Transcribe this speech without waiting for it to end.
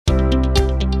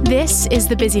This is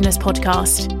the Busyness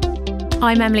Podcast.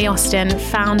 I'm Emily Austin,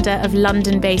 founder of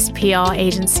London-based PR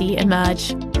agency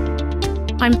Emerge.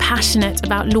 I'm passionate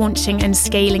about launching and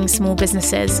scaling small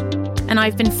businesses, and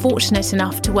I've been fortunate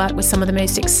enough to work with some of the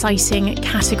most exciting,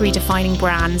 category-defining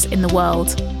brands in the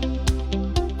world.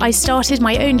 I started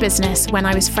my own business when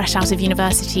I was fresh out of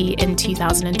university in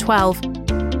 2012,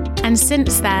 and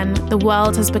since then, the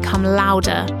world has become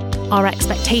louder, our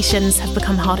expectations have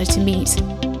become harder to meet,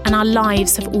 and our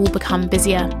lives have all become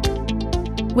busier.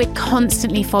 We're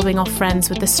constantly fobbing off friends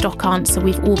with the stock answer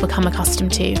we've all become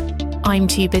accustomed to: I'm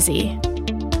too busy.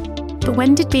 But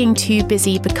when did being too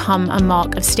busy become a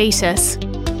mark of status?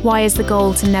 Why is the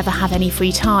goal to never have any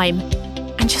free time?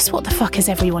 And just what the fuck is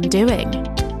everyone doing?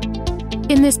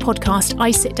 In this podcast,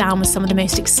 I sit down with some of the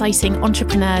most exciting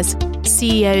entrepreneurs,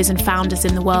 CEOs and founders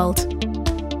in the world,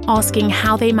 asking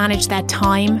how they manage their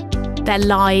time, their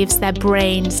lives, their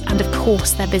brains, and of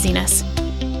course their busyness,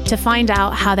 to find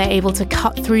out how they're able to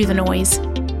cut through the noise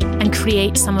and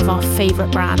create some of our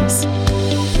favourite brands.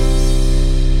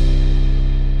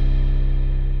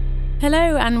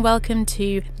 Hello and welcome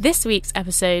to this week's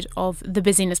episode of the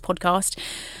Busyness Podcast.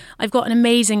 I've got an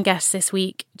amazing guest this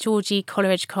week, Georgie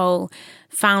Coleridge-Cole,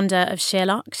 founder of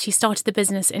Sheerluxe. She started the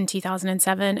business in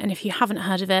 2007, and if you haven't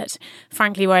heard of it,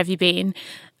 frankly, where have you been?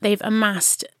 They've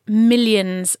amassed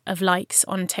millions of likes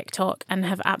on TikTok and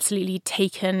have absolutely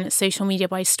taken social media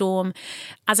by storm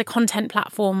as a content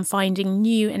platform, finding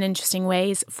new and interesting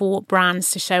ways for brands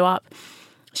to show up.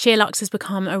 Sheerluxe has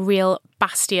become a real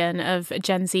bastion of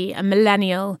Gen Z and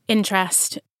millennial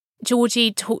interest.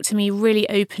 Georgie talked to me really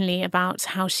openly about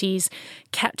how she's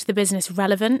kept the business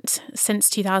relevant since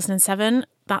 2007.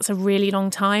 That's a really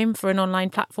long time for an online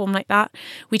platform like that.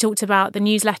 We talked about the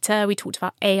newsletter, we talked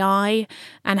about AI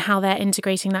and how they're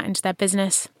integrating that into their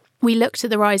business. We looked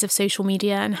at the rise of social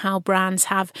media and how brands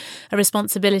have a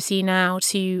responsibility now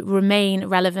to remain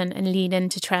relevant and lean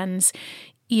into trends,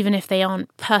 even if they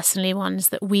aren't personally ones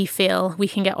that we feel we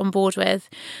can get on board with.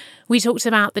 We talked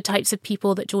about the types of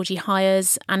people that Georgie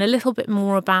hires and a little bit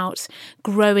more about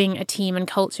growing a team and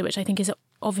culture, which I think is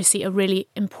obviously a really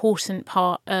important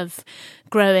part of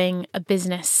growing a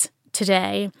business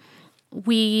today.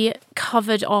 We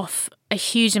covered off a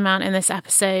huge amount in this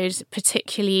episode,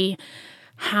 particularly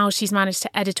how she's managed to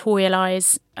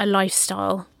editorialise a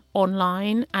lifestyle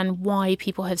online and why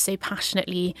people have so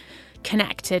passionately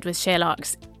connected with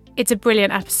Sheerluxe. It's a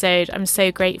brilliant episode. I'm so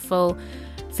grateful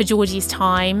for Georgie's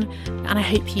time, and I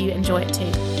hope you enjoy it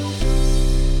too.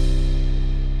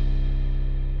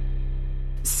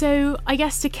 So I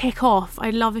guess to kick off,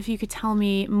 I'd love if you could tell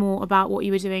me more about what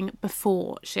you were doing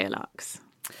before Sheerluxe.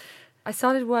 I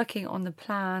started working on the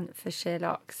plan for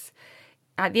Sheerluxe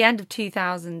at the end of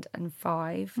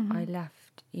 2005. I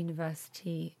left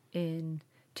university in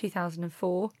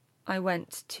 2004. I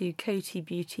went to Coty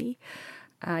Beauty.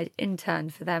 I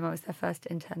interned for them. I was their first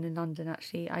intern in London,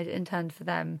 actually. I interned for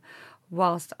them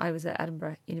whilst I was at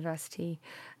Edinburgh University.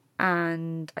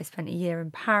 And I spent a year in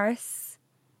Paris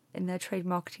in their trade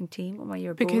marketing team on my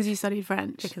year abroad. Because you studied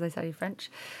French? Because I studied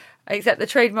French. Except the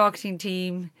trade marketing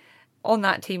team, on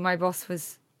that team, my boss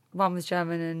was, one was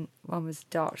German and one was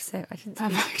Dutch. So I didn't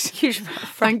speak a huge amount of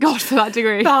French. Thank God for that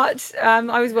degree. But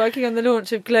I was working on the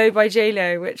launch of Glow by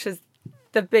JLo, which was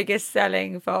the biggest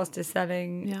selling, fastest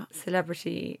selling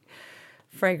celebrity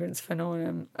fragrance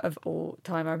phenomenon of all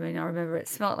time. I mean, I remember it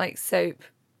smelled like soap,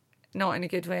 not in a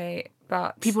good way,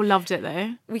 but people loved it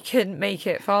though. We couldn't make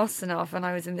it fast enough, and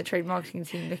I was in the trade marketing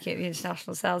team looking at the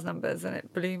international sales numbers, and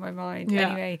it blew my mind. Yeah.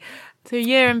 Anyway, so a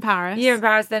year in Paris.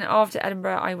 Then after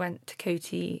Edinburgh, I went to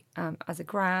Coty as a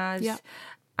grad,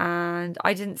 and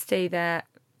I didn't stay there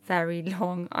very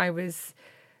long. I was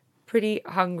pretty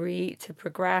hungry to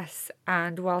progress,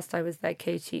 and whilst I was there,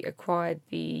 Coty acquired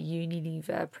the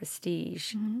Unilever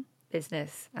Prestige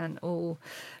business, and all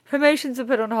promotions were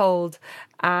put on hold,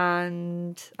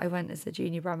 and I went as a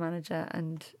junior brand manager,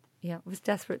 and was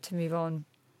desperate to move on.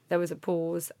 There was a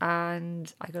pause,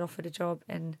 and I got offered a job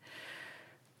in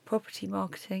property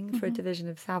marketing for a division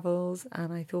of Savills,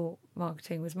 and I thought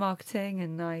marketing was marketing,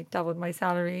 and I doubled my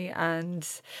salary and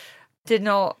did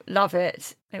not love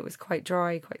it. It was quite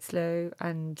dry, quite slow,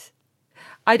 and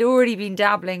I'd already been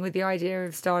dabbling with the idea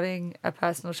of starting a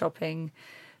personal shopping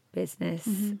business,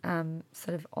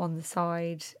 sort of on the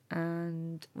side.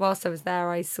 And whilst I was there,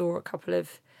 I saw a couple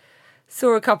of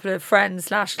friends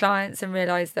 / clients and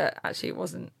realised that actually it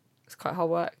was quite hard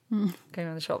work going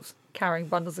around the shops carrying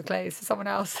bundles of clothes for someone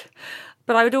else.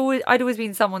 But I'd always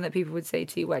been someone that people would say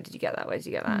to, where did you get that?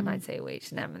 And I'd say,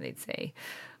 H&M, and they'd say,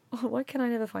 oh, why can I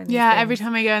never find these things? Every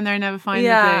time I go in there I never find the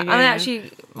thing. And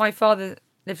actually my father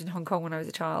lived in Hong Kong when I was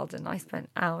a child, and I spent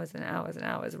hours and hours and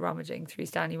hours rummaging through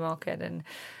Stanley Market, and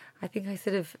I think I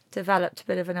sort of developed a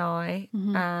bit of an eye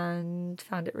and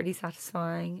found it really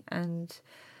satisfying, and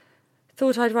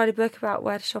thought I'd write a book about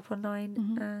where to shop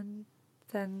online, and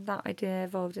then that idea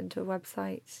evolved into a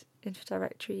website, into a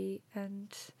directory,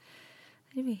 and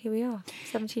anyway, here we are,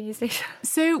 17 years later.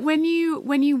 So when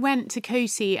you went to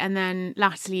Coty and then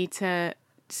latterly to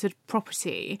sort of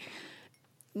property,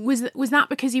 was that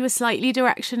because you were slightly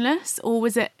directionless, or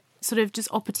was it sort of just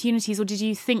opportunities, or did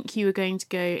you think you were going to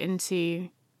go into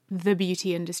the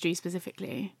beauty industry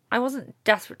specifically? I wasn't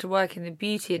desperate to work in the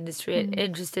beauty industry. It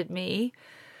interested me.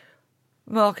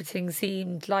 Marketing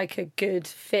seemed like a good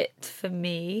fit for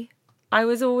me. I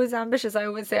was always ambitious. I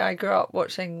always say I grew up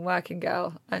watching Working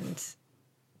Girl and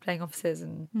playing officers,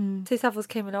 and so Savills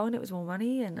came along and it was more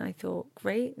money, and I thought,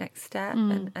 great, next step,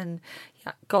 and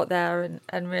got there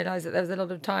and realised that there was a lot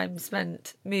of time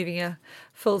spent moving a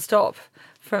full stop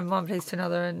from one place to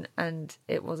another, and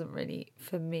it wasn't really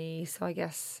for me. So I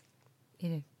guess,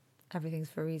 everything's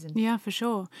for a reason. Yeah, for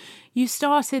sure. You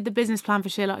started the business plan for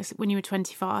Sheerluxe when you were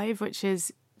 25, which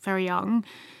is very young.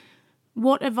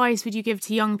 What advice would you give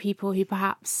to young people who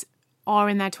perhaps are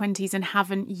in their 20s and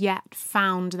haven't yet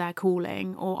found their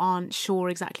calling, or aren't sure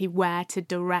exactly where to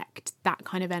direct that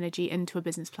kind of energy into a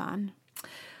business plan?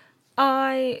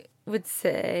 I would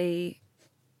say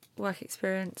work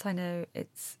experience. I know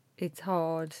it's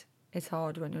hard. It's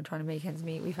hard when you're trying to make ends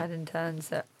meet. We've had interns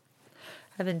that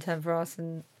have interned for us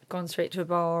and gone straight to a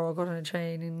bar or got on a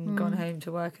train and gone home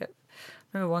to work at...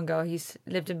 I remember one girl who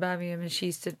lived in Birmingham, and she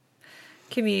used to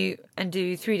commute and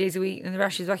do 3 days a week, and the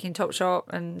rest she was working in Topshop.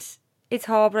 And it's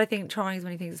hard, but I think trying as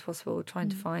many things as possible, trying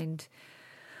to find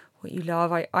what you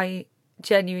love. I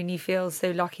genuinely feel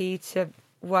so lucky to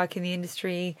work in the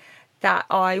industry that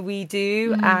we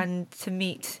do, and to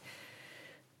meet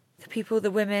the people,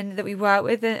 the women that we work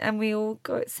with, and we all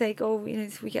say,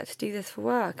 we get to do this for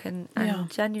work, and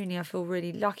genuinely I feel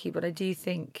really lucky. But I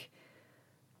think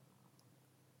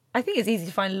it's easy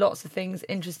to find lots of things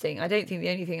interesting. I don't think the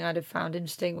only thing I'd have found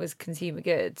interesting was consumer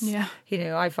goods.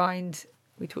 I find,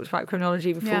 we talked about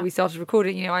criminology before we started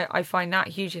recording, I find that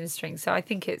hugely interesting. So I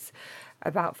think it's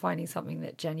about finding something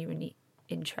that genuinely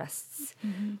interests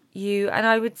you. And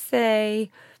I would say,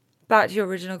 back to your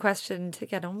original question, to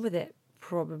get on with it,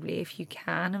 probably, if you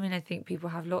can. I mean, I think people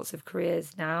have lots of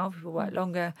careers now, people work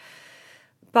longer,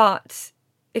 but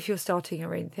if you're starting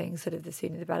your own thing, sort of the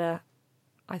sooner the better.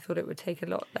 I thought it would take a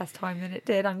lot less time than it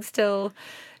did. I'm still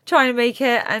trying to make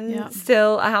it, and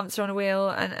still a hamster on a wheel,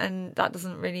 and that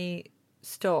doesn't really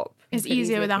stop. It's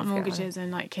easier without mortgages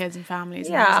and like kids and families.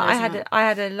 Yeah, I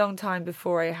had a long time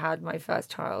before I had my first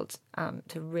child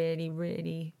to really,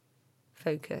 really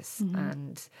focus.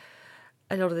 And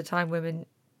a lot of the time women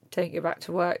don't go back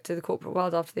to work, to the corporate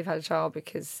world, after they've had a child,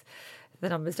 because the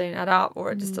numbers don't add up,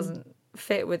 or it just doesn't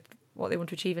fit with what they want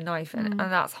to achieve in life. And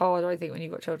that's hard, I think, when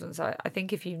you've got children. So I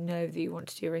think if you know that you want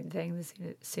to do your own thing,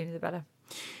 the sooner the better.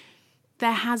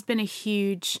 There has been a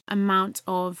huge amount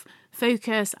of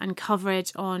focus and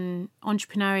coverage on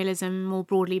entrepreneurialism more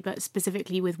broadly, but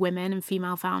specifically with women and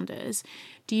female founders.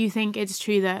 Do you think it's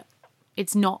true that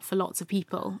it's not for lots of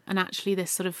people, and actually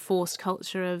this sort of forced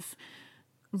culture of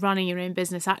running your own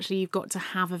business, actually you've got to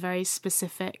have a very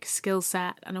specific skill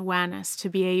set and awareness to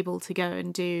be able to go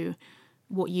and do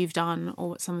what you've done,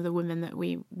 or what some of the women that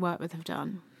we work with have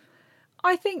done?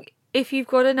 I think if you've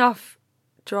got enough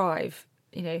drive,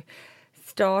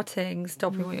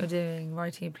 stopping what you're doing,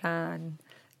 writing a plan,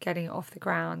 getting it off the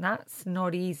ground, that's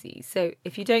not easy. So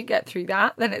if you don't get through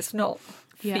that, then it's not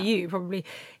for you, probably.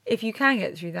 If you can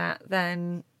get through that,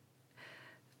 then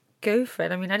go for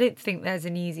it. I mean, I don't think there's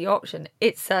an easy option.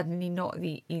 It's certainly not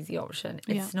the easy option.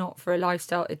 It's not for a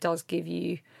lifestyle. It does give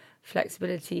you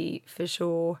flexibility, for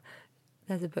sure.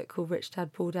 There's a book called Rich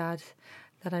Dad, Poor Dad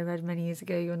that I read many years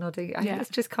ago. You're nodding. I think it's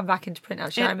just come back into print,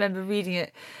 actually. I remember reading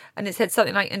it, and it said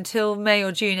something like, until May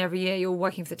or June every year, you're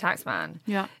working for the tax man.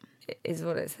 Yeah. Is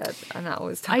what it said, and that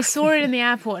was tough. I saw it in the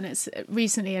airport, and it's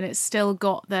recently, and it's still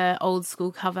got the old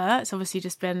school cover. It's obviously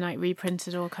just been like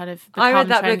reprinted or kind of become I read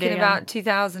that book in again. about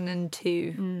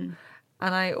 2002,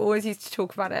 and I always used to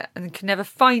talk about it and could never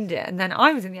find it. And then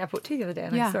I was in the airport too the other day,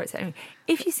 and I saw it. So anyway,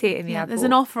 if you see it in the airport, there's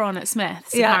an offer on at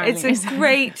Smith's. Yeah, apparently. It's a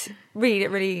great read.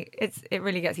 It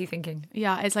really gets you thinking.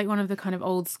 Yeah, it's like one of the kind of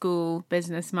old school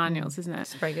business manuals, isn't it?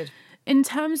 It's very good. In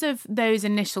terms of those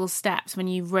initial steps when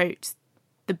you wrote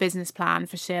the business plan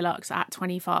for Sheerluxe at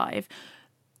 25,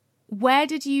 where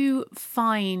did you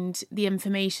find the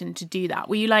information to do that?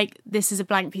 Were you like, this is a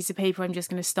blank piece of paper, I'm just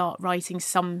going to start writing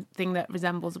something that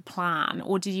resembles a plan?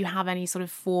 Or did you have any sort of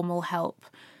formal help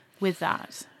with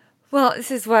that? Well,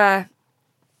 this is where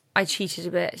I cheated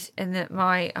a bit in that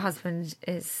my husband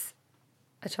is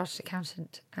a chartered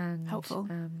accountant, and Helpful.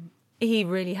 He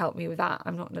really helped me with that.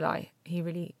 I'm not going to lie. He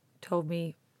really told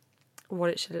me what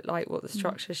it should look like, what the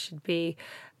structure should be.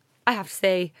 I have to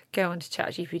say, go on to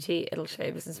ChatGPT. It'll show you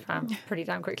a business plan pretty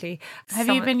damn quickly. Have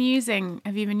you been using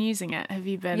it? Have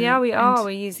you been? Yeah, we are.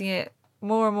 We're using it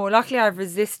more and more. Luckily, I've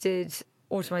resisted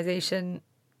automation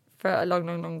for a long,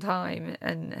 long, long time,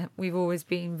 and we've always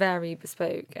been very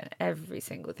bespoke, and every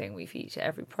single thing we feature,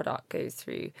 every product goes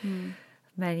through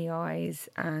many eyes,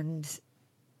 and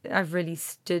I've really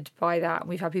stood by that. And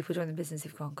we've had people join the business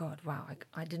who've gone, God, wow,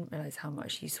 I didn't realise how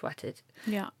much you sweated.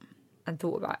 Yeah. And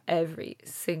thought about every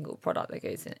single product that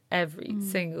goes in, every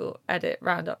single edit,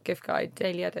 roundup, gift guide,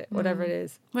 daily edit, whatever it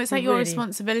is. Well, it's like your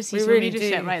responsibility to really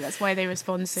leadership, do. right? That's why they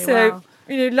respond so well.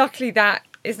 Luckily that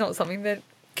is not something that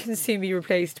can soon be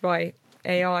replaced by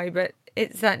AI, but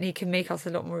it certainly can make us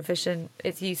a lot more efficient.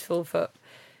 It's useful for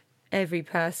every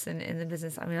person in the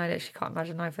business. I mean, I literally can't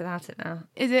imagine life without it now.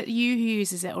 Is it you who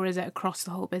uses it, or is it across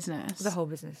the whole business? The whole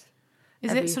business.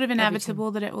 Is it sort of inevitable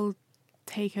that it will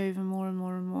take over more and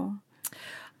more and more?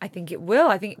 I think it will.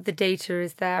 I think the data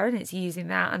is there, and it's using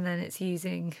that, and then it's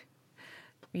using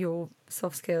your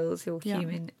soft skills, your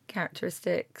human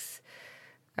characteristics,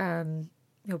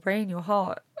 your brain, your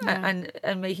heart, and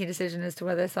making a decision as to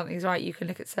whether something's right. You can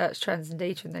look at search trends and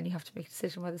data, and then you have to make a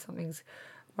decision whether something's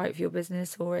right for your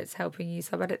business, or it's helping you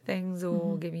sub-edit things,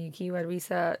 or giving you keyword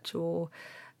research, or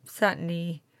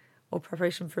certainly, or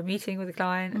preparation for a meeting with a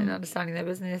client and understanding their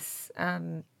business.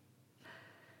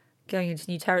 Going into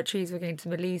new territories, we're going to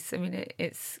the Middle East. I mean,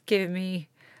 it's given me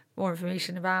more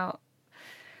information about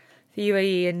the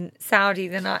UAE and Saudi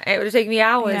than it would have taken me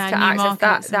hours to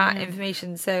access that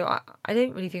information. So I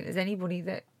don't really think there's anybody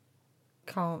that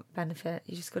can't benefit.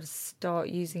 You just got to start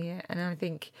using it. And I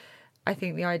think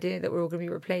the idea that we're all going to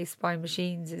be replaced by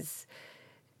machines is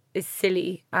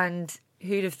silly. And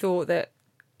who'd have thought that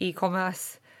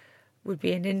e-commerce would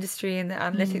be an industry, and that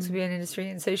analytics would be an industry,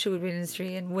 and social would be an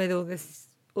industry, and with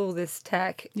all this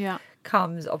tech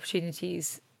comes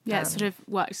opportunities. It sort of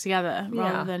works together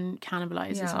rather than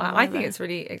cannibalizes. Yeah, I think it's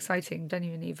really exciting,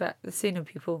 genuinely. But the sooner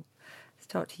people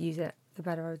start to use it, the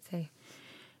better, I would say.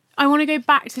 I want to go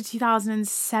back to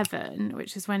 2007,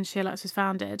 which is when Sheerluxe was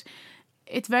founded.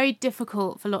 It's very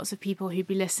difficult for lots of people who'd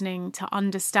be listening to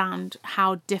understand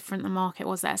how different the market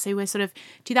was there. So we're sort of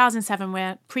 2007,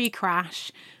 we're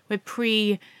pre-crash, we're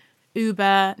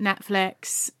pre-Uber,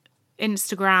 Netflix,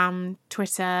 Instagram,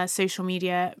 Twitter, social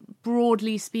media,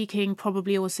 broadly speaking,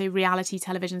 probably also reality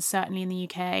television, certainly in the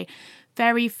UK.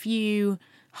 Very few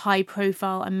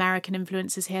high-profile American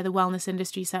influencers here. The wellness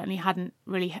industry certainly hadn't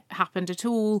really happened at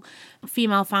all.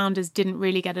 Female founders didn't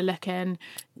really get a look in.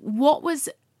 What was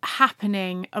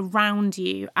happening around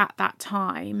you at that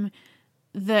time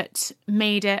that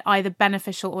made it either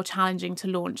beneficial or challenging to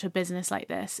launch a business like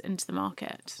this into the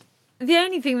market? The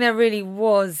only thing there really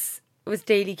was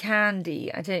Daily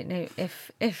Candy. I don't know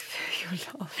if you're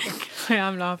laughing. I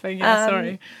am laughing, yeah,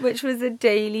 sorry. Which was a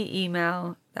daily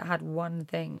email that had one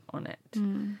thing on it.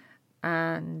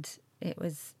 And it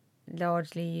was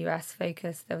largely US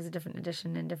focused. There was a different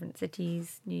edition in different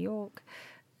cities, New York,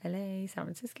 LA, San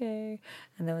Francisco,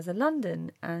 and there was a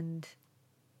London, and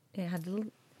it had a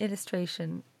little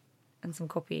illustration and some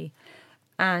copy.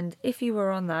 And if you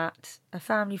were on that, a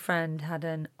family friend had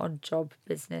an odd job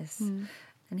business,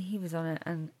 and he was on it,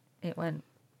 and it went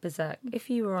berserk. If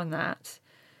you were on that,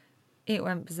 it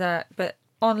went berserk. But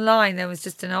online, there was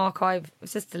just an archive. It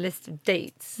was just a list of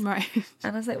dates. Right.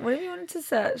 And I was like, what if you wanted to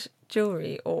search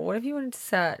jewellery, or what if you wanted to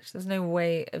search? There's no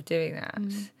way of doing that.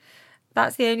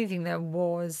 That's the only thing there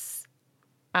was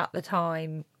at the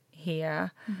time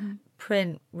here.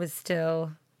 Print was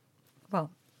still,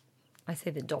 well, I say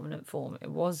the dominant form.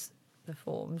 It was the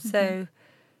form. So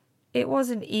it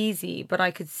wasn't easy, but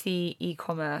I could see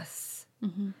e-commerce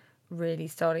really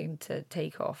starting to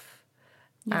take off.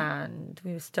 And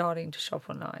we were starting to shop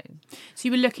online. So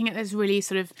you were looking at this really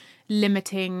sort of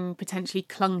limiting, potentially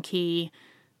clunky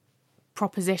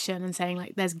proposition and saying,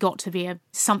 like, there's got to be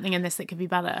something in this that could be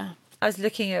better. I was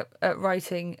looking at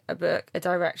writing a book, a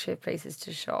directory of places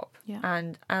to shop.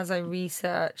 And as I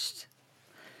researched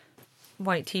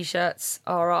white T-shirts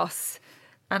are us,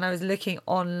 and I was looking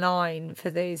online for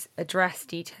those address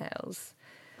details,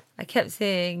 I kept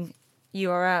seeing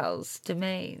URLs,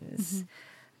 domains,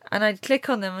 and I'd click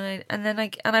on them,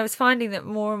 and I was finding that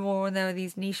more and more there were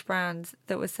these niche brands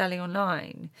that were selling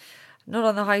online. Not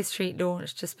on the high street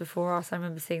launch just before us. I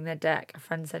remember seeing their deck, a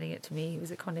friend sending it to me. He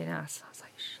was at Condé Nast. I was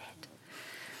like, shit.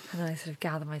 And then I sort of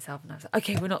gathered myself, and I was like,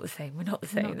 okay, we're not the same.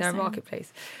 They're a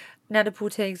marketplace.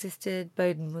 Net-a-Porter existed,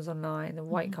 Bowden was online, the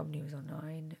White Company was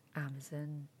online,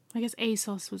 Amazon. I guess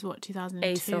ASOS was,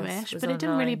 2002-ish, ASOS but it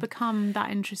didn't really online. become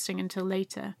that interesting until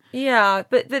later. Yeah,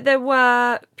 but there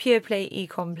were pure play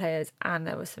e-com players, and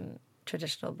there were some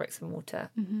traditional bricks and mortar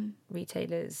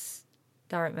retailers,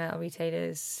 direct mail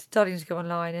retailers starting to go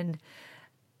online,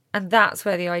 and that's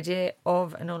where the idea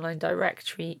of an online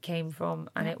directory came from.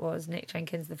 And it was Nick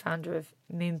Jenkins, the founder of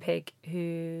Moonpig,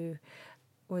 who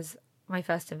was my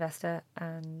first investor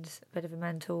and a bit of a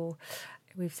mentor.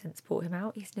 We've since bought him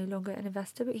out. He's no longer an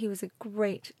investor, but he was a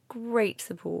great, great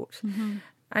support.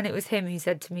 And it was him who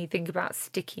said to me, think about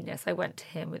stickiness. I went to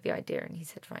him with the idea and he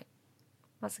said, right,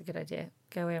 that's a good idea.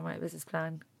 Go away and write a business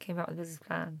plan. Came out with a business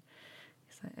plan.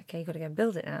 He's like, okay, you've got to go and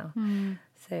build it now.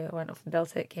 So I went off and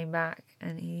built it, came back,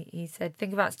 and he said,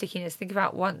 think about stickiness. Think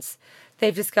about once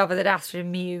they've discovered that Astrid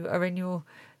and Mew are in your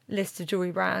list of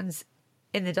jewellery brands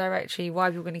in the directory, why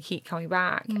are people going to keep coming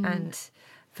back? And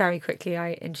very quickly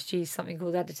I introduced something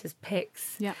called Editor's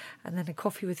Picks, and then a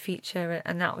coffee with feature,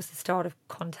 and that was the start of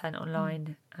content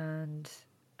online. And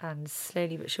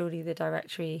slowly but surely the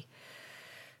directory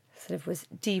sort of was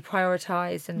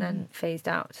deprioritised and then phased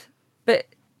out. But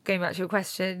going back to your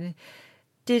question,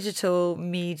 digital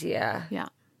media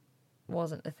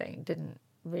wasn't a thing, didn't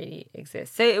really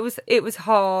exist. So it was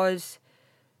hard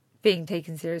being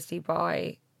taken seriously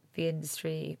by the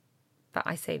industry. But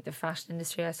I say the fashion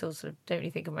industry, I still sort of don't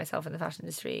really think of myself in the fashion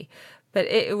industry. But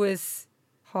it was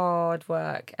hard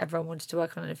work. Everyone wanted to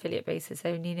work on an affiliate basis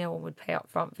only. No one would pay up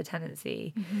front for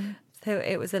tenancy. So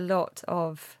it was a lot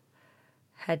of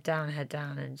head down,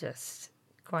 and just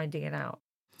grinding it out.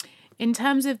 In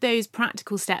terms of those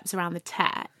practical steps around the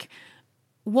tech,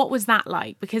 what was that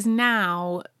like? Because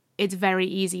now it's very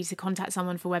easy to contact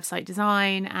someone for website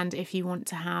design, and if you want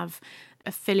to have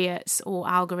affiliates or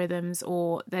algorithms,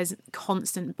 or there's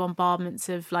constant bombardments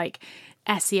of like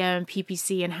SEO and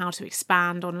PPC and how to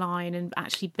expand online and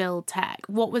actually build tech.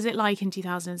 What was it like in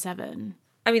 2007?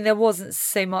 I mean, there wasn't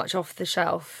so much off the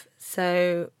shelf.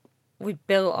 So we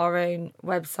built our own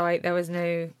website. There was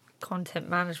no content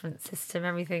management system.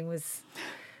 Everything was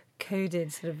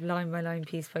coded sort of line by line,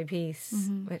 piece by piece,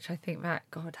 which I think that,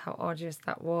 God, how arduous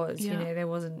that was. You know, there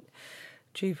wasn't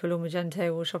Drupal or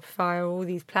Magento or Shopify or all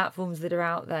these platforms that are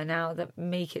out there now that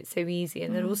make it so easy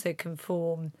and that also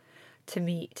conform to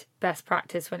meet best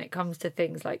practice when it comes to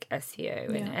things like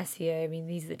SEO. And SEO, I mean,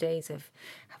 these are the days of,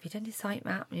 have you done your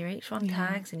sitemap and your H1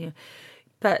 tags and your...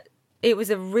 But it was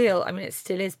a real, I mean, it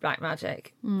still is black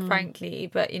magic, frankly,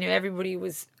 but, you know, everybody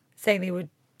was saying they would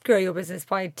grow your business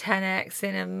by 10x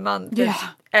in a month of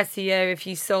SEO if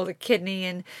you sold a kidney.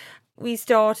 And we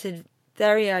started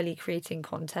very early creating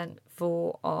content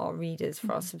for our readers,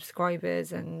 for our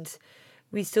subscribers, and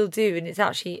we still do. And it's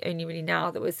actually only really now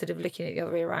that we're sort of looking at the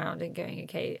other way around and going,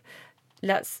 okay,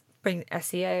 let's bring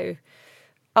SEO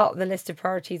up the list of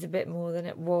priorities a bit more than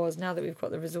it was now that we've got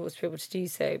the resource to be able to do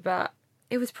so. But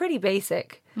it was pretty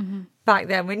basic back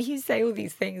then. When you say all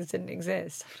these things didn't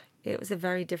exist, it was a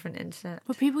very different internet.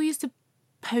 Well, people used to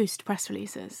post press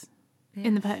releases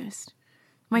in the post.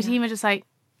 My team were just like,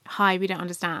 hi, we don't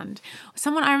understand.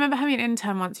 I remember having an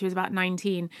intern once who was about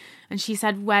 19, and she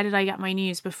said, where did I get my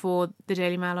news before the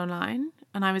Daily Mail online?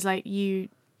 And I was like, you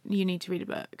need to read a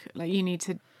book. Like, you need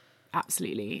to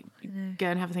absolutely go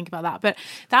and have a think about that. But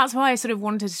that's why I sort of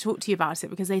wanted to talk to you about it,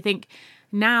 because I think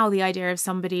now the idea of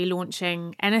somebody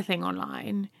launching anything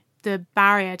online, the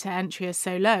barrier to entry is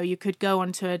so low. You could go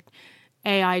onto a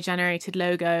AI generated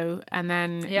logo and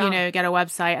then, you know, get a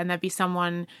website, and there'd be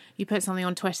someone, you put something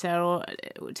on Twitter or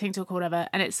TikTok or whatever,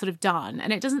 and it's sort of done.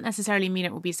 And it doesn't necessarily mean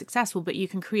it will be successful, but you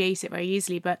can create it very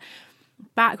easily. But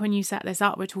back when you set this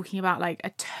up, we're talking about like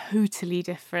a totally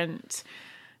different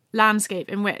landscape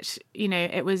in which, you know,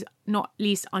 it was not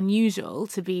least unusual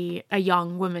to be a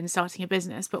young woman starting a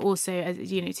business, but also,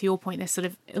 as you know, to your point, this sort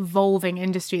of evolving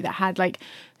industry that had like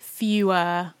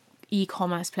fewer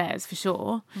e-commerce players for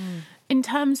sure. In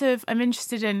terms of, I'm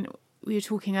interested in, we were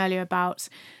talking earlier about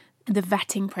the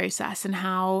vetting process and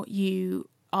how you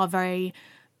are very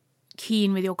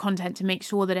keen with your content to make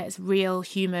sure that it's real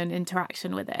human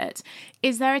interaction with it.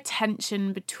 Is there a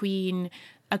tension between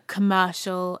a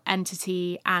commercial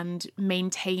entity and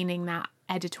maintaining that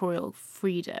editorial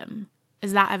freedom?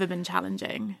 Has that ever been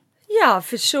challenging? Yeah,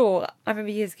 for sure. I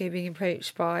remember years ago being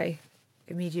approached by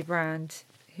a media brand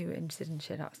who were interested in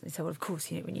Sheerluxe, and they said, well, of course,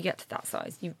 you know, when you get to that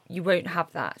size, you won't have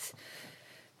that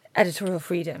editorial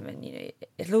freedom, and, you know,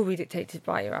 it'll all be dictated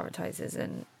by your advertisers.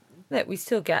 And look, we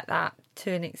still get that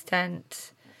to an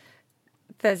extent.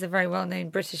 there's a very well-known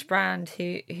British brand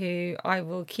who I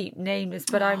will keep nameless,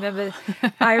 but I remember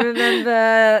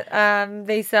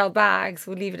they sell bags.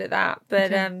 We'll leave it at that.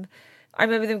 But I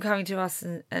remember them coming to us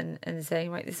and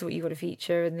saying, right, this is what you got to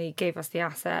feature, and they gave us the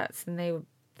assets, and they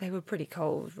were pretty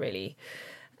cold, really,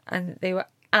 and they were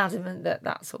adamant that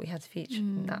that's what we had to feature,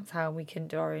 and that's how we couldn't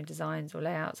do our own designs or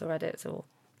layouts or edits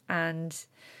and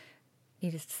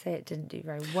needless to say, it didn't do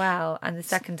very well. And the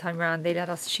second time round, they let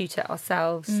us shoot it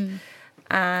ourselves.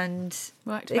 And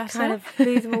it kind of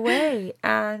blew them away.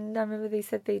 And I remember they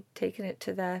said they'd taken it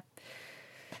to their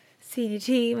senior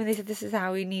team, and they said, this is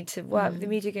how we need to work with the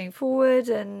media going forward.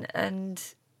 And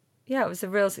yeah, it was a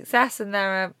real success, and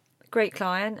they're a great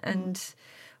client, and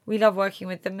we love working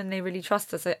with them, and they really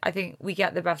trust us. I think we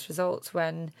get the best results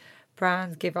when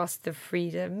brands give us the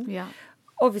freedom. Yeah.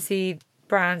 Obviously,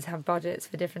 brands have budgets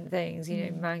for different things. You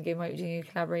know, Mango might be doing a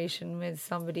collaboration with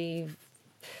somebody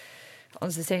on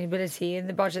sustainability, and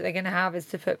the budget they're going to have is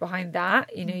to put behind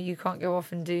that. You know, you can't go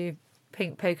off and do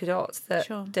pink polka dots that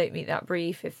don't meet that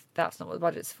brief if that's not what the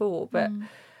budget's for. But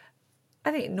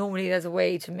I think normally there's a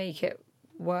way to make it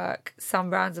work. Some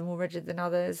brands are more rigid than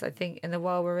others. I think in the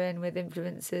world we're in with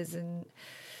influencers and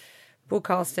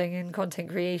broadcasting and content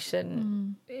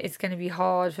creation, it's going to be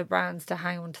hard for brands to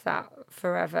hang on to that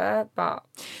forever. But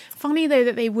funny though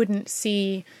that they wouldn't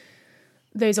see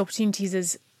those opportunities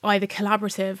as either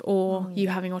collaborative or you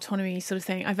having autonomy, sort of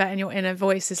thing. I bet in your inner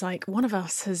voice is like, one of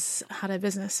us has had a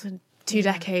business for 2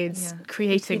 decades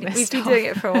creating this we've stuff. been doing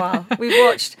it for a while.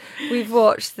 We've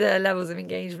watched the levels of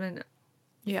engagement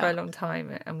for a long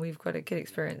time, and we've got a good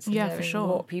experience in knowing for sure.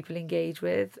 what people engage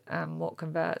with, what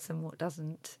converts and what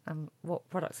doesn't, and what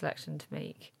product selection to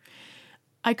make.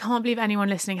 I can't believe anyone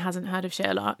listening hasn't heard of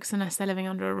Sheerluxe unless they're living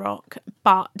under a rock.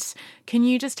 But can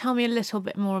you just tell me a little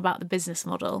bit more about the business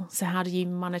model? So how do you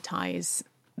monetize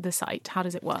the site? How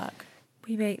does it work?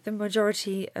 We make the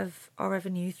majority of our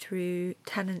revenue through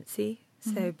tenancy.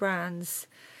 So brands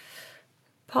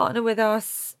partner with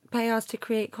us, pay us to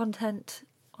create content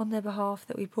on their behalf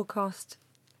that we broadcast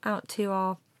out to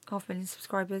our 500,000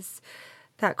 subscribers.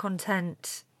 That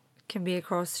content can be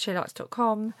across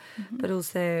sheerluxe.com, but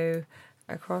also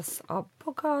across our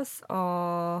podcasts,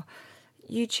 our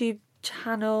YouTube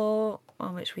channel,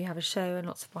 on which we have a show and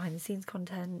lots of behind the scenes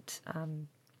content,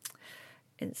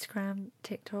 Instagram,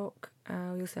 TikTok.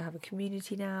 We also have a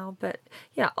community now. But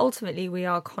yeah, ultimately we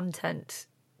are content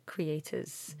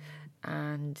creators,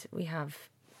 and we have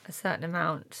a certain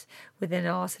amount within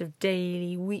our sort of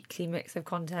daily, weekly mix of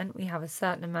content. We have a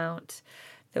certain amount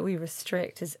that we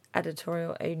restrict as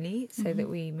editorial only, so that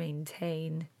we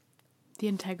maintain the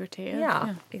integrity.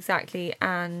 Yeah, exactly.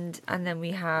 And then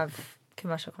we have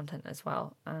commercial content as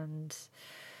well. And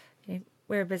you know,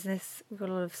 we're a business. We've got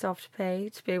a lot of staff to pay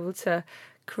to be able to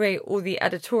create all the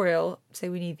editorial. So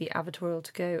we need the advertorial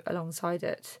to go alongside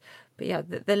it. But yeah,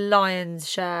 the lion's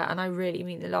share, and I really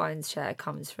mean the lion's share,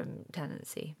 comes from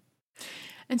tenancy.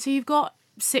 And so you've got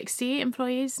 60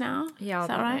 employees now? Yeah. Is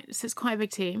that right? So it's quite a big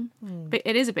team. But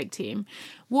it is a big team.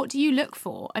 What do you look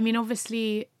for? I mean,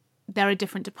 obviously there are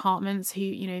different departments who,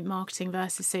 you know, marketing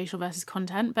versus social versus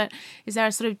content, but is there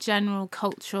a sort of general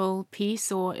cultural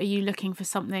piece, or are you looking for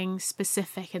something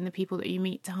specific in the people that you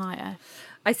meet to hire?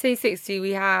 I say 60.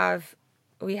 We have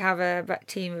a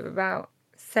team of about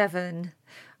 7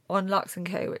 on Lux &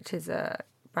 Co, which is a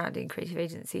branding creative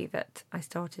agency that I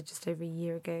started just over a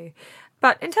year ago.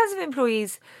 But in terms of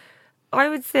employees, I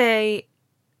would say,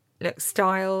 look,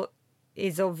 style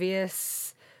is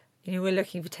obvious. You know, we're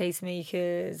looking for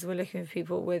tastemakers. We're looking for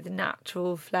people with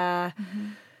natural flair.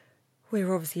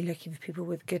 We're obviously looking for people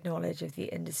with good knowledge of the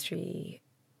industry.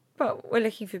 But we're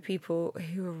looking for people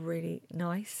who are really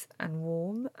nice and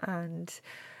warm. And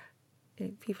you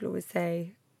know, people always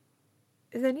say,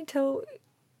 it's only until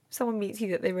someone meets you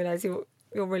that they realise you're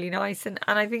really nice. And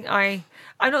I think I'm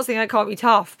not saying I can't be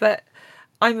tough, but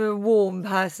I'm a warm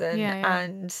person.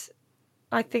 And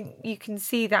I think you can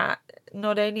see that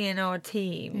not only in our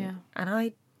team, and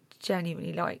I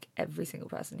genuinely like every single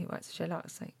person who works at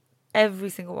Sheerluxe, like every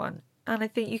single one. And I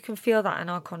think you can feel that in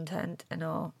our content and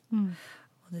our on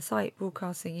the site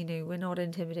broadcasting. You know, we're not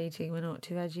intimidating, we're not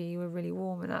too edgy, we're really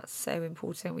warm, and that's so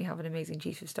important. We have an amazing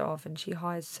chief of staff, and she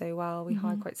hires so well. We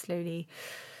hire quite slowly.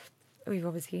 We've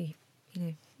obviously, you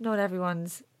know, not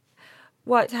everyone's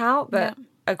worked out, but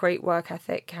a great work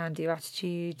ethic, can-do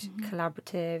attitude,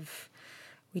 collaborative.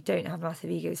 We don't have massive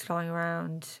egos flying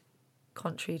around,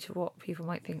 contrary to what people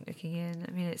might think looking in.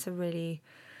 I mean, it's a really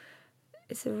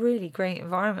great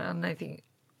environment, and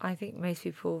I think most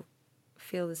people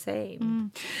feel the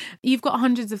same. You've got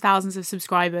hundreds of thousands of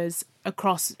subscribers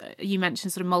across, you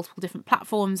mentioned sort of multiple different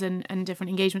platforms and different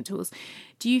engagement tools.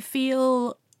 Do you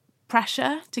feel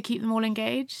pressure to keep them all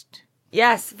engaged?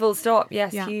 Yes, full stop.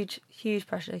 Yes, Yeah. huge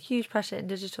pressure in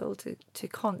digital to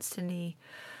constantly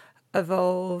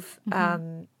evolve.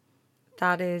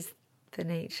 That is the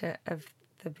nature of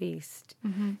the beast.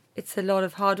 It's a lot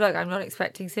of hard work. I'm not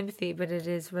expecting sympathy, but it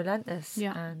is relentless.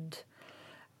 Yeah. And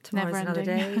tomorrow's another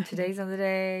day. Today's another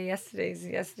day. Yesterday's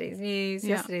news.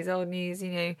 Yeah. Yesterday's old news.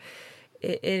 It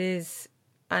is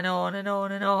and on and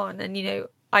on and on. And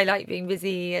I like being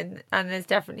busy, and there's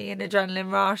definitely an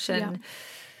adrenaline rush and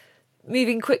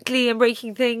moving quickly and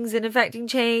breaking things and affecting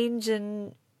change,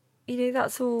 and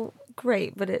that's all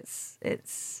great, but it's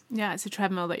a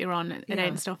treadmill that you're on. It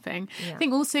ain't stopping. Yeah. I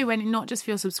think also when, not just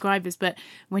for your subscribers, but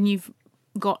when you've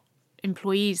got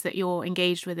employees that you're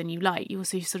engaged with and you like, you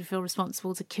also sort of feel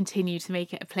responsible to continue to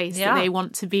make it a place that they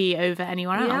want to be over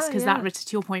anywhere else, because that,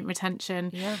 to your point,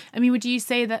 retention. I mean, would you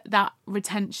say that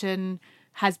retention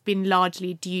has been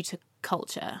largely due to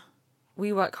culture?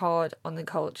 We work hard on the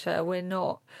culture. We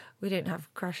don't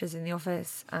have crashes in the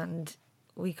office, and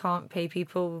we can't pay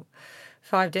people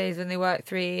 5 days when they work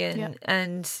 3,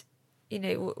 and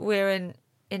we're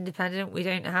independent. We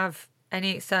don't have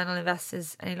any external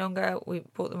investors any longer. We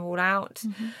bought them all out.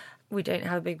 We don't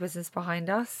have a big business behind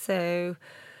us, so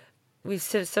we've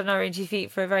stood on our own 2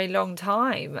 feet for a very long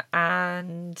time,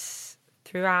 and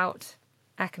throughout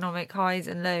economic highs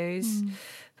and lows,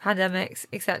 pandemics,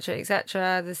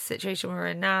 etc., the situation we're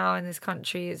in now in this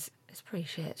country is pretty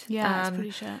shit. Yeah, it's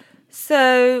pretty shit.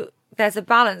 So there's a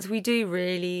balance. We do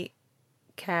really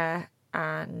care,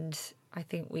 and I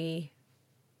think we're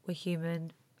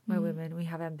human, we're women, we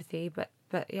have empathy, but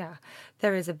yeah,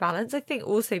 there is a balance. I think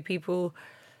also people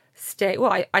stay.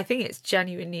 Well, I think it's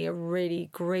genuinely a really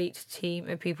great team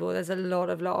of people. There's a lot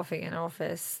of laughing in our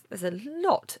office. There's a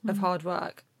lot of hard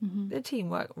work. The team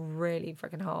work really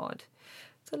freaking hard.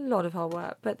 It's a lot of hard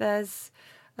work, but there's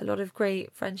a lot of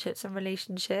great friendships and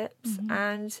relationships,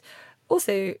 and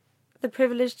also the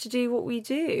privilege to do what we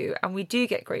do, and we do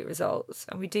get great results,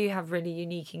 and we do have really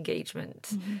unique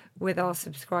engagement with our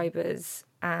subscribers,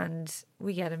 and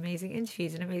we get amazing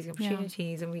interviews and amazing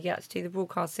opportunities, and we get to do the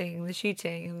broadcasting and the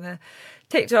shooting and the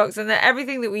TikToks and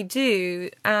everything that we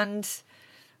do, and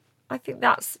I think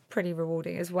that's pretty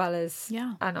rewarding, as well as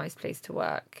a nice place to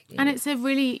work. And it's a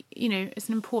really, it's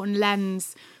an important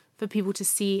lens for people to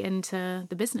see into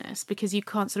the business, because you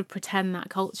can't sort of pretend that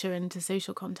culture into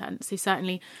social content. So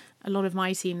certainly a lot of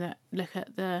my team that look at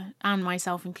and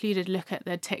myself included, look at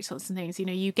the TikToks and things,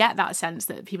 you get that sense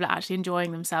that people are actually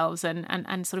enjoying themselves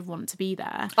and sort of want to be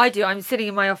there. I do. I'm sitting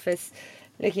in my office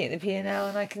looking at the P&L,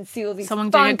 and I can see all these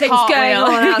someone fun doing a things going cartwheel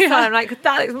on outside. I'm like,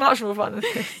 that looks much more fun than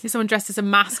this. Someone dressed as a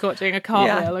mascot doing a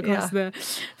cartwheel across the...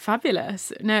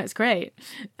 Fabulous. No, it's great.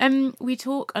 We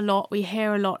talk a lot, we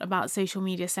hear a lot about social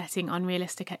media setting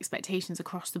unrealistic expectations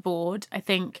across the board. I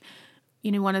think,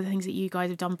 one of the things that you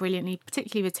guys have done brilliantly,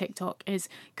 particularly with TikTok, is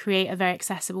create a very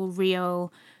accessible,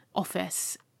 real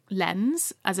office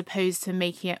lens, as opposed to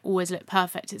making it always look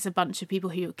perfect. It's a bunch of people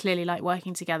who clearly like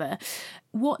working together.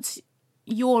 What's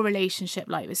your relationship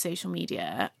like with social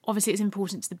media? Obviously it's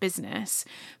important to the business,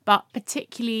 but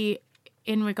particularly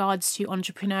in regards to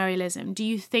entrepreneurialism, do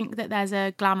you think that there's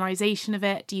a glamorization of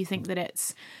it? Do you think that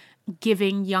it's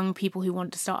giving young people who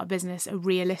want to start a business a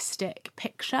realistic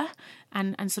picture,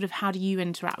 and sort of how do you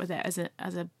interact with it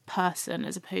as a person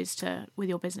as opposed to with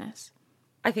your business?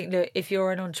 I think that if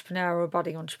you're an entrepreneur or a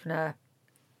budding entrepreneur,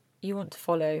 you want to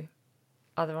follow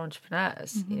other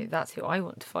entrepreneurs. That's who I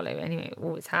want to follow anyway,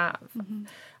 always have.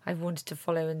 I've wanted to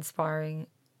follow inspiring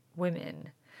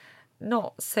women,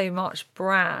 not so much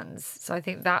brands. So I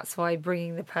think that's why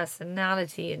bringing the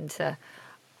personality into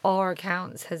our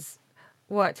accounts has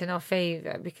worked in our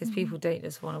favour, because people don't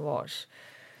just want to watch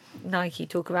Nike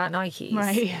talk about Nikes.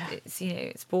 Right, yeah.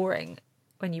 It's boring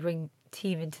when you bring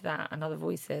team into that, and other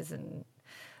voices and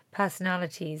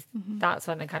personalities. That's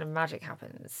when the kind of magic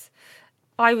happens.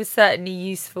 I was certainly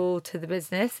useful to the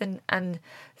business, and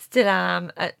still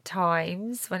am at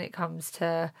times when it comes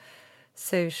to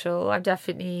social. I'm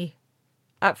definitely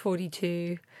at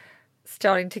 42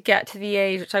 starting to get to the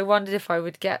age which I wondered if I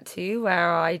would get to,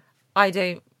 where I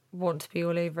don't want to be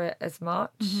all over it as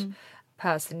much.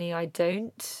 Personally, I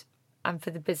don't. And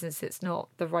for the business, it's not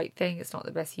the right thing. It's not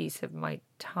the best use of my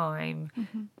time.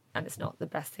 And it's not the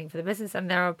best thing for the business. And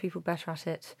there are people better at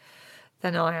it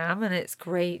than I am. And it's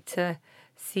great to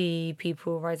see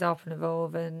people rise up and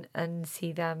evolve and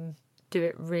see them do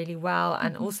it really well.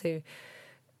 And also,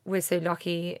 we're so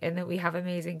lucky in that we have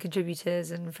amazing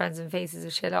contributors and friends and faces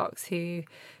of Sheerluxe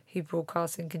who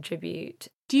broadcast and contribute.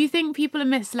 Do you think people are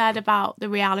misled about the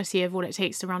reality of what it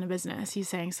takes to run a business? You're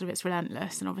saying sort of it's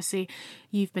relentless, and obviously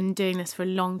you've been doing this for a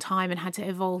long time and had to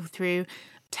evolve through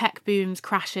tech booms,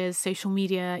 crashes, social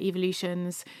media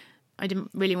evolutions. I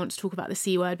didn't really want to talk about the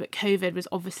C word, but COVID was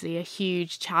obviously a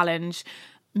huge challenge,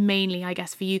 mainly, I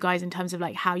guess, for you guys in terms of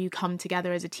like how you come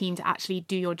together as a team to actually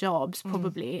do your jobs.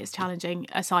 Probably it's challenging,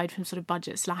 aside from sort of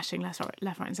budget slashing left,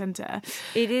 right and centre.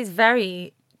 It is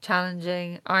very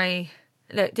challenging.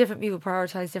 Look, different people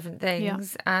prioritise different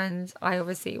things, and I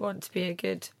obviously want to be a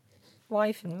good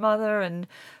wife and mother and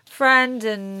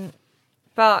friend,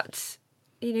 but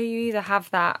you either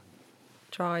have that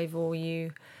drive or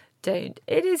you don't.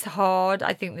 It is hard.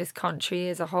 I think this country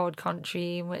is a hard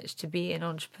country in which to be an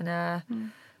entrepreneur.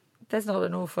 There's not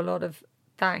an awful lot of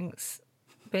thanks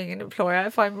being an employer,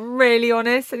 if I'm really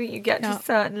honest. I think you get to a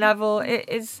certain level. It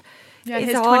is. Yeah,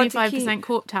 it's his hard 25%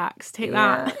 corp tax. Take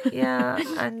that. Yeah,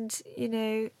 and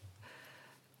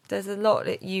there's a lot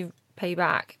that you pay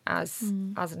back as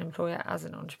an employer, as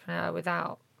an entrepreneur,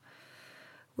 without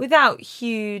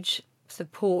huge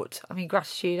support. I mean,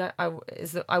 gratitude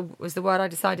was the word I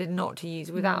decided not to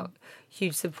use. Without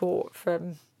huge support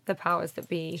from the powers that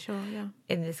be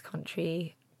in this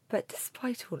country. But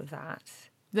despite all of that,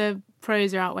 the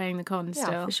pros are outweighing the cons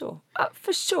still. Yeah,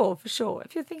 for sure.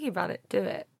 If you're thinking about it, do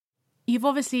it. You've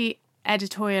obviously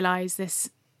editorialised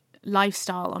this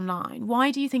lifestyle online.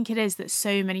 Why do you think it is that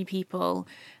so many people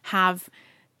have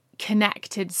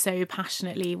connected so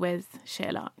passionately with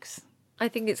Sheerluxe? I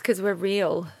think it's because we're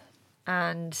real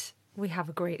and we have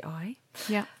a great eye.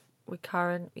 Yeah. We're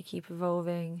current, we keep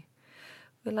evolving.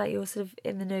 We're like your sort of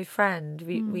in the know friend.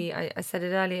 I said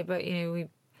it earlier, but we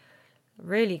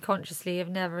really consciously have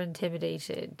never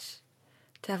intimidated.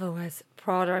 Devil wears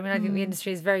Prada. I mean, I think the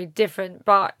industry is very different,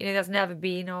 but that's never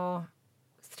been our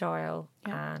style.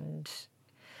 Yeah. And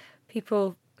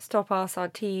people stop us, our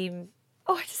team.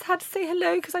 Oh, I just had to say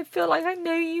hello because I feel like I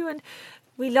know you, and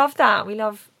we love that. We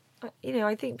love,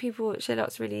 I think people at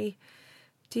Sheerluxe really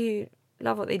do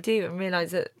love what they do and realise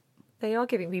that they are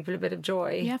giving people a bit of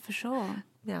joy. Yeah, for sure.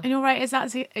 Yeah, and you're right. It's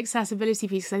that accessibility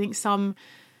piece. 'Cause I think some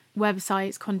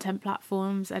websites, content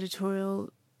platforms,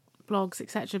 editorial blogs,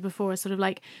 etc. before are sort of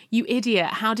like, you idiot,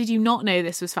 how did you not know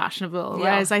this was fashionable?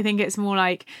 Whereas I think it's more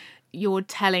like you're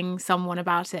telling someone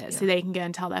about it so they can go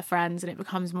and tell their friends, and it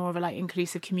becomes more of a like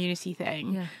inclusive community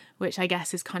thing, which I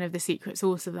guess is kind of the secret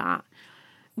sauce of that.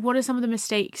 What are some of the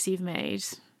mistakes you've made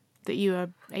that you are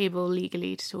able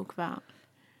legally to talk about?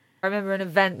 I remember an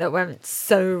event that went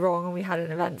so wrong, and we had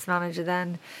an events manager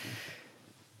then.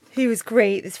 He was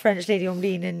great, this French lady on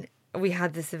Bean, and we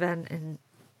had this event in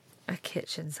a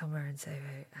kitchen somewhere in Soho,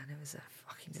 and it was a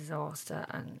fucking disaster,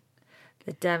 and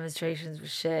the demonstrations were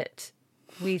shit.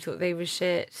 We thought they were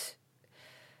shit.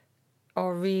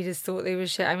 Our readers thought they were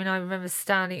shit. I mean, I remember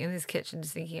standing in this kitchen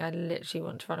just thinking I literally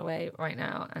want to run away right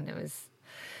now, and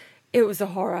it was a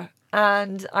horror.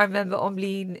 And I remember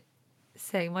Omblin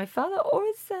saying, my father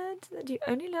always said that you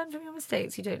only learn from your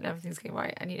mistakes, you don't learn from things going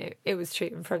right. And it was true.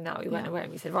 And from that we went away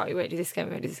and we said, right, we won't do this again,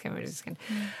 we won't do this again, we won't do this again.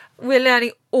 We're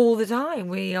learning all the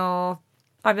time. I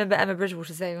remember Emma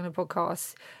Bridgewater saying on a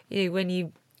podcast, when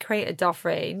you create a Duff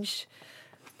range,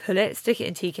 pull it, stick it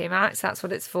in TK Maxx, that's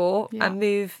what it's for, and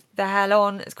move the hell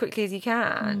on as quickly as you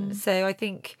can. So I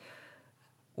think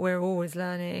we're always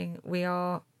learning. We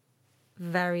are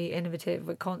very innovative.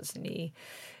 We're constantly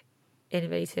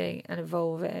innovating and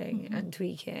evolving and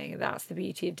tweaking. And that's the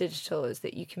beauty of digital, is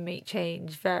that you can make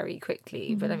change very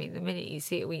quickly. But I mean, the minute you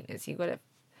see a weakness, you've got to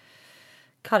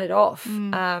cut it off.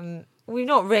 We've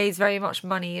not raised very much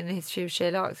money in the history of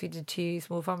Sheerluxe. We did 2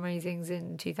 small fundraisings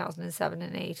in 2007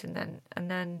 and 2008,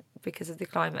 and then because of the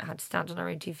climate, had to stand on our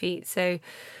own 2 feet. So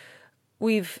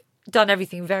we've done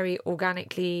everything very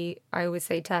organically. I always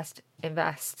say test,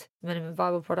 invest, minimum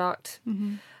viable product.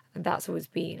 And that's always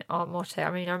been our motto.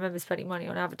 I mean, I remember spending money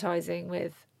on advertising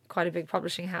with quite a big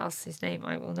publishing house, whose name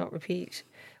I will not repeat.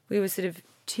 We were sort of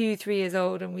 2-3 years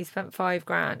old, and we spent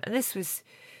 $5,000, and this was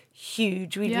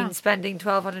huge. We'd been spending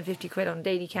 1,250 quid on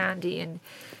daily candy, and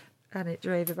it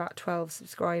drove about 12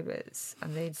 subscribers,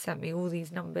 and they'd sent me all these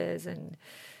numbers, and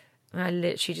I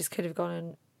literally just could have gone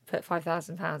and put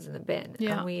 £5,000 in the bin,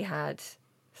 and we had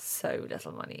so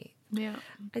little money.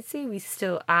 I'd say we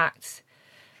still act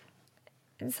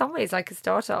in some ways like a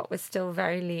startup. We're still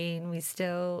very lean. We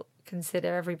still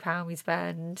consider every pound we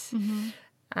spend,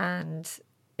 and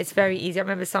it's very easy. I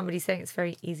remember somebody saying it's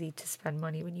very easy to spend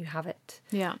money when you have it.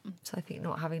 So I think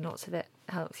not having lots of it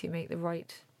helps you make the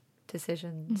right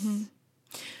decisions.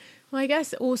 Well, I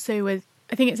guess also I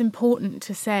think it's important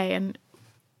to say and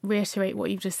reiterate what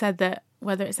you've just said, that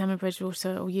whether it's Emma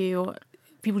Bridgewater or you, or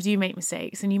people do make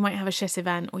mistakes, and you might have a shit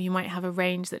event, or you might have a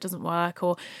range that doesn't work,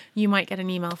 or you might get an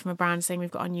email from a brand saying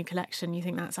we've got a new collection. You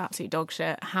think that's absolute dog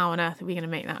shit. How on earth are we going to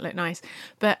make that look nice?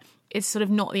 But it's sort of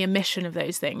not the omission of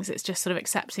those things. It's just sort of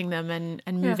accepting them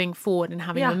and moving forward and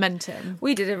having momentum.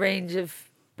 We did a range of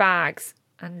bags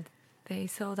and they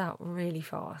sold out really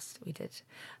fast. We did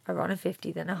a run of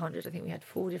 50, then 100. I think we had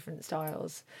 4 different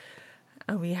styles,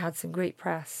 and we had some great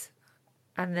press.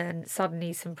 And then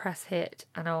suddenly some press hit,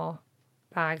 and our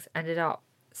bags ended up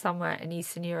somewhere in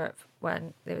Eastern Europe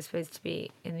when they were supposed to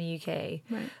be in the UK.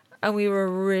 Right. And we were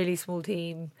a really small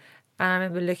team. And I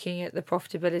remember looking at the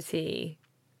profitability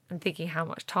and thinking how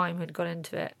much time had gone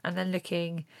into it, and then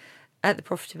looking at the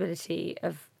profitability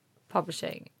of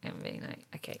publishing and being like,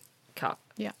 okay, cut.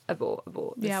 Yeah. Abort.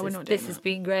 We're not doing This has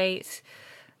been great.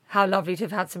 How lovely to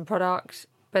have had some product.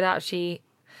 But actually,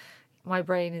 my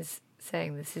brain is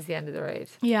saying this is the end of the road.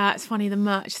 Yeah, it's funny, the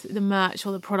merch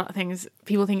or the product things,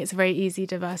 people think it's a very easy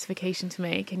diversification to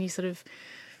make, and you sort of...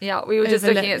 Yeah, we were just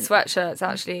looking at sweatshirts,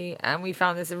 actually, and we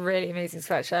found this a really amazing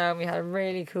sweatshirt, and we had a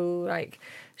really cool, like,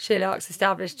 Sheerluxe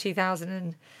established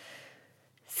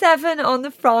 2007 on the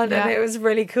front, and it was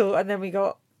really cool. And then we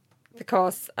got the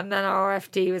costs, and then our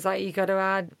FD was like, you got to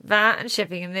add VAT and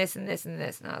shipping and this and this and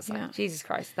this, and I was like, Jesus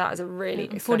Christ, that is a really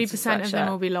expensive 40% of them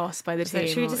will be lost by the team.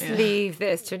 Should we just leave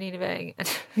this to Nina Bing and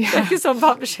focus on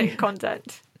publishing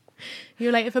content?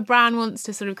 You're like, if a brand wants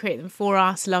to sort of create them for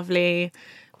us, lovely.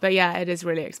 But yeah, it is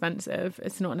really expensive.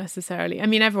 It's not necessarily... I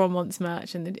mean, everyone wants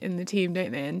merch in the team,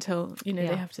 don't they? Until, they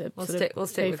have to We'll stick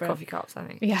with coffee cups, I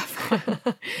think. Yeah.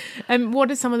 What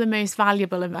are some of the most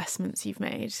valuable investments you've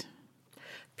made?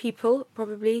 People,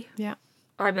 probably. Yeah.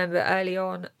 I remember early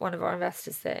on one of our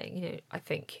investors saying, I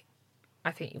think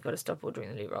you've got to stop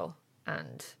ordering the loo roll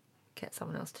and get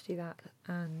someone else to do that.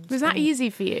 And was that easy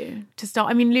for you to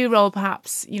start? I mean, loo roll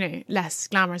perhaps, less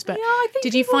glamorous, but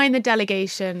did you find the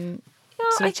delegation...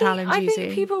 I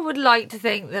think people would like to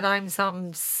think that I'm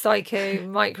some psycho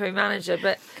micromanager,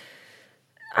 but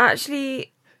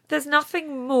actually there's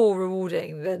nothing more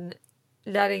rewarding than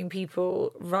letting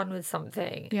people run with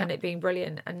something and it being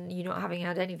brilliant and you not having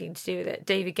had anything to do with it.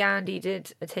 David Gandy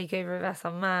did a takeover of S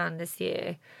on Man this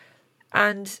year,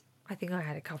 and I think I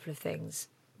had a couple of things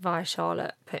via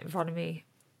Charlotte put in front of me,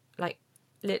 like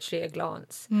literally a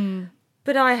glance.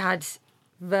 But I had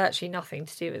virtually nothing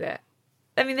to do with it.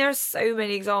 I mean, there are so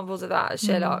many examples of that at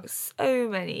Sheerluxe, so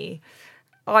many.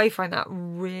 I find that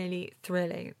really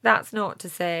thrilling. That's not to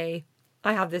say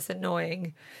I have this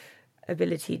annoying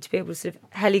ability to be able to sort of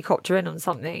helicopter in on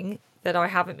something that I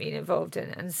haven't been involved in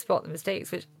and spot the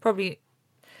mistakes, which probably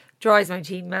drives my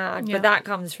team mad. Yeah. But that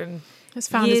comes from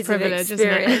years of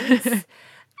experience.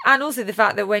 And also the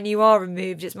fact that when you are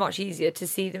removed, it's much easier to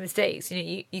see the mistakes.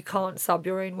 You can't sub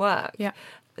your own work. Yeah.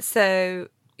 So...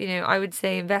 I would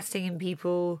say investing in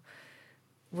people,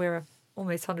 we're a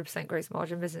almost 100% gross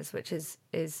margin business, which is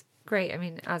great. I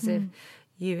mean, as if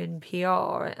you in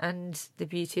PR, and the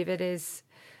beauty of it is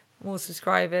more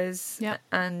subscribers. Yeah.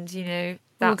 And,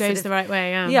 that all goes the right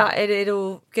way. Yeah. Yeah, it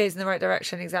all goes in the right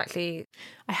direction. Exactly.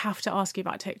 I have to ask you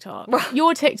about TikTok.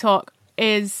 Your TikTok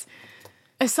is,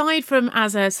 aside from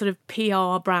as a sort of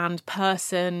PR brand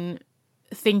person,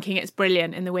 thinking it's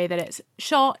brilliant in the way that it's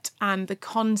shot and the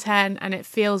content, and it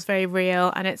feels very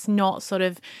real, and it's not sort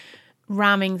of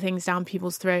ramming things down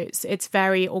people's throats. It's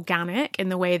very organic in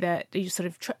the way that you're sort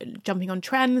of jumping on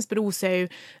trends, but also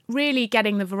really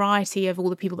getting the variety of all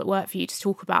the people that work for you to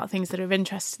talk about things that are of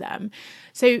interest to them.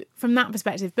 So from that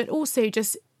perspective, but also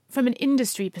just from an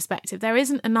industry perspective, there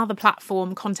isn't another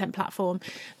content platform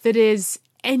that is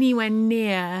anywhere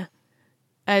near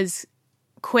as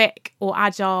quick or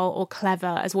agile or clever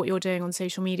as what you're doing on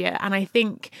social media. And I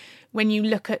think when you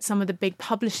look at some of the big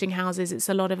publishing houses, it's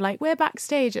a lot of like, we're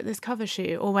backstage at this cover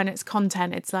shoot, or when it's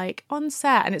content, it's like on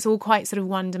set, and it's all quite sort of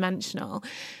one-dimensional.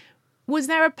 Was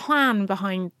there a plan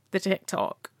behind the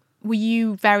TikTok? Were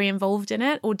you very involved in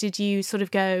it, or did you sort of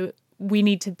go, we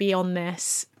need to be on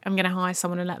this, I'm going to hire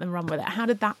someone and let them run with it? How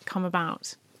did that come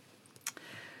about?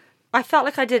 I felt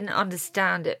like I didn't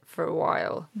understand it for a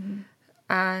while,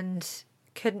 and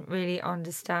couldn't really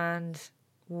understand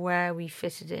where we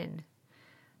fitted in.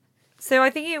 So I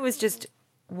think it was just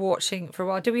watching for a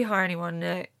while. Did we hire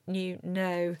anyone new?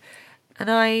 No.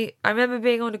 And I remember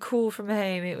being on a call from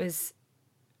home. It was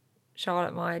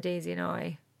Charlotte, Maya, Daisy and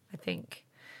I think.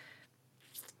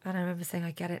 And I remember saying,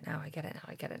 I get it now.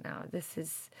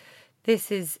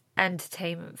 This is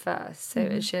entertainment first. So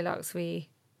at Sheerluxe, we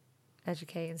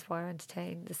educate, inspire,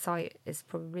 entertain. The site is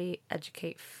probably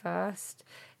educate first.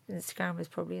 Instagram is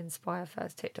probably inspire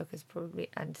first. TikTok is probably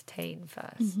entertain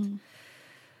first.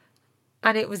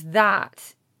 And it was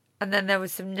that And then there were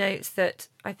some notes that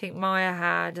I think Maya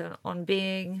had on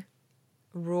being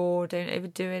raw, don't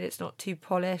overdo it, it's not too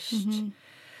polished.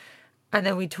 And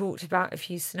then we talked about a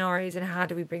few scenarios and how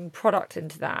do we bring product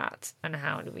into that, and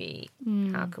how can we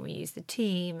use the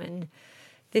team, and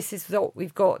this is what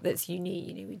we've got that's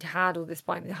unique. We'd had all this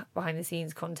behind the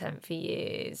scenes content for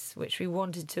years, which we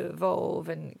wanted to evolve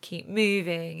and keep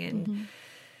moving. And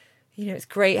it's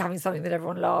great having something that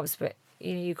everyone loves, but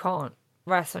you can't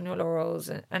rest on your laurels.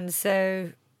 And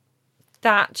so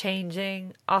that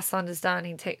changing, us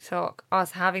understanding TikTok,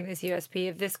 us having this USP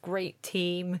of this great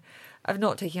team, of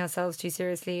not taking ourselves too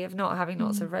seriously, of not having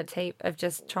lots of red tape, of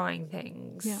just trying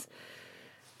things,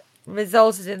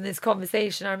 resulted in this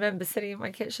conversation. I remember sitting in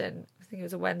my kitchen, I think it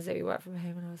was a Wednesday, we worked from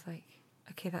home, and I was like,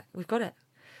 okay, we've got it.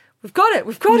 We've got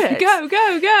it.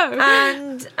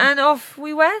 Go. And off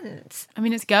we went. I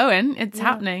mean, it's going. It's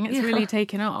happening. It's really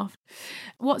taken off.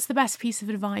 What's the best piece of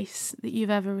advice that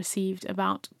you've ever received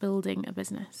about building a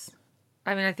business?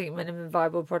 I mean, I think minimum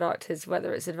viable product is,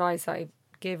 whether it's advice I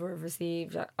give or have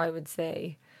received, I would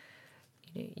say,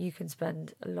 you can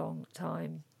spend a long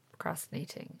time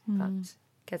procrastinating, but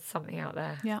get something out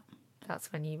there. Yeah.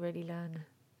 That's when you really learn.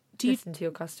 Listen to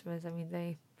your customers. I mean,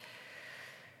 they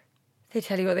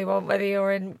tell you what they want, whether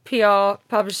you're in PR,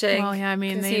 publishing. Well, yeah, I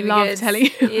mean, they love telling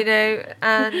you.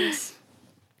 And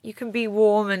you can be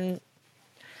warm and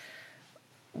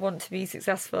want to be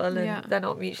successful, and they're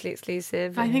not mutually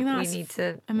exclusive. I think that's we need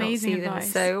to amazing not see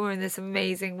advice. them. So we're in this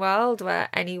amazing world where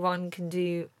anyone can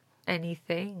do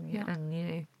anything,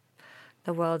 and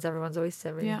the world's everyone's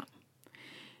oyster. Really. Yeah.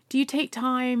 Do you take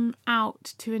time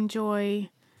out to enjoy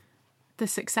the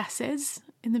successes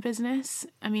in the business?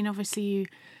 I mean, obviously you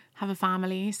have a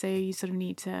family, so you sort of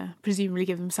need to presumably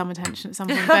give them some attention at some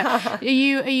point. But are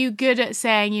you good at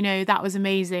saying, that was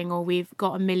amazing, or we've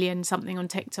got 1 million something on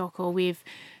TikTok, or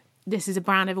this is a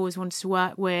brand I've always wanted to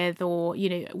work with, or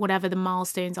whatever the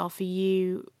milestones are for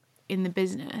you in the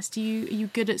business? Are you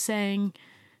good at saying,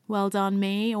 well done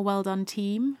me, or well done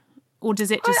team? Or does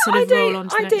it just roll on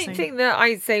to the next thing? I don't think that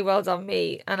I say well done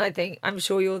me, and I think I'm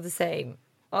sure you're the same.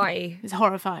 It's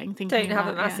horrifying thinking don't have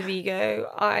a massive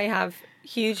ego. I have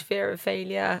huge fear of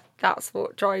failure. That's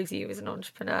what drives you as an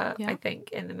entrepreneur, I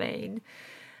think, in the main.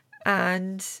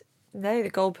 And no,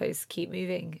 the goalposts keep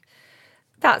moving.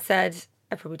 That said,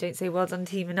 I probably don't say well done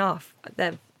team enough.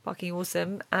 They're fucking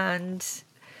awesome. And,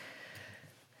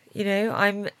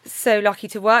 I'm so lucky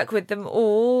to work with them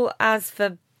all. As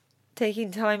for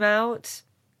taking time out,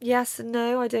 yes and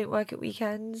no, I don't work at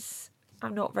weekends.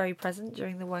 I'm not very present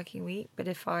during the working week, but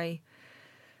if I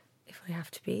have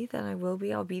to be, then I will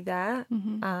be. I'll be there.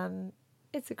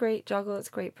 It's a great juggle. It's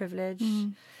a great privilege.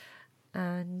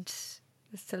 And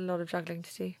there's still a lot of juggling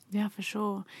to do. Yeah, for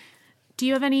sure. Do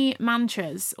you have any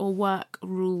mantras or work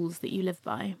rules that you live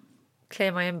by?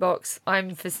 Clear my inbox.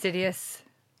 I'm fastidious.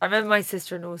 I remember my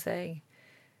sister-in-law saying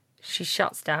she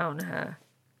shuts down her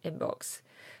inbox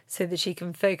so that she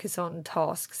can focus on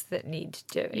tasks that need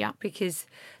doing. Yeah. Because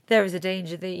there is a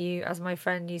danger that you, as my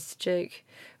friend used to joke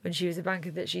when she was a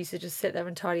banker, that she used to just sit there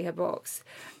and tidy her box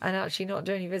and actually not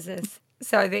do any business.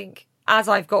 So I think as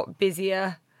I've got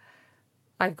busier,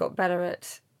 I've got better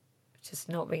at just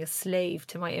not being a slave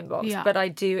to my inbox. Yeah. But I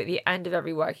do at the end of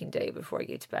every working day before I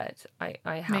go to bed.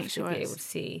 I have to be able to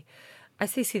see. I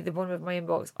see the bottom of my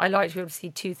inbox. I like to be able to see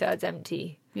 2/3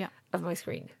 empty of my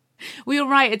screen. Well, you're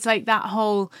right. It's like that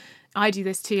whole, I do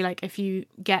this too. Like if you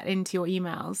get into your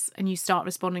emails and you start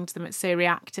responding to them, it's so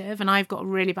reactive. And I've got a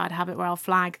really bad habit where I'll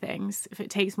flag things. If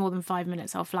it takes more than 5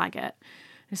 minutes, I'll flag it.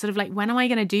 It's sort of like, when am I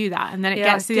going to do that? And then it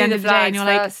gets to the end of the day and you're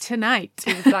like, tonight.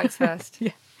 Do the flags first.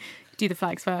 Do the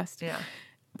flags first. Yeah.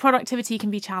 Productivity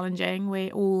can be challenging.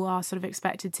 We all are sort of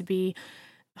expected to be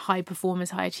high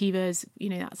performers, high achievers.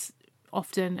 That's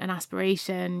often an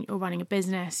aspiration. You're running a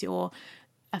business, you're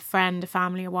a friend, a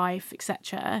family, a wife,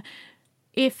 etc.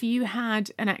 If you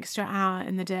had an extra hour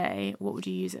in the day, what would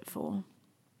you use it for?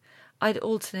 I'd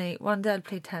alternate. One day I'd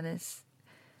play tennis.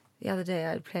 The other day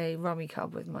I'd play rummy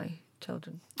cub with my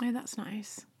children. Oh, that's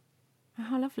nice. Oh,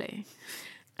 how lovely.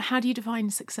 How do you define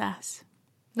success?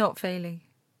 Not failing.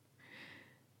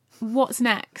 What's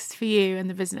next for you in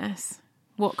the business?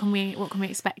 What can we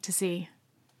expect to see?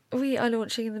 We are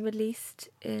launching in the Middle East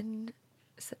in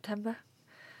September.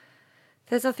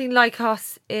 There's nothing like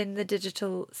us in the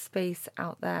digital space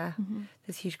out there.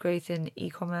 There's huge growth in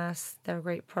e-commerce. There are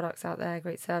great products out there,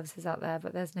 great services out there,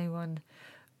 but there's no one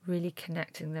really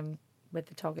connecting them with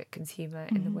the target consumer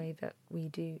in the way that we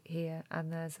do here.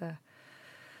 And there's a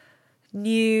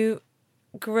new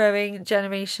growing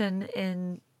generation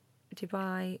in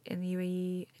Dubai, in the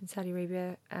UAE, in Saudi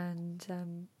Arabia, and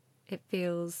it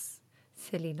feels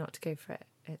silly not to go for it.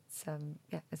 It's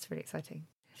it's really exciting.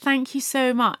 Thank you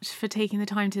so much for taking the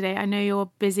time today. I know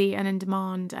you're busy and in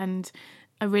demand, and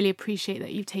I really appreciate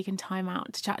that you've taken time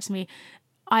out to chat to me.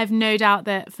 I've no doubt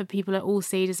that for people at all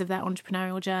stages of their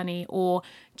entrepreneurial journey, or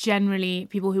generally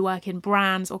people who work in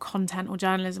brands or content or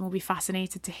journalism, will be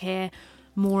fascinated to hear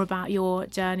more about your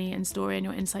journey and story and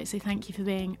your insights. So thank you for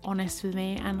being honest with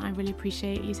me, and I really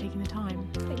appreciate you taking the time.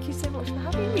 Thank you so much for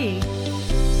having me.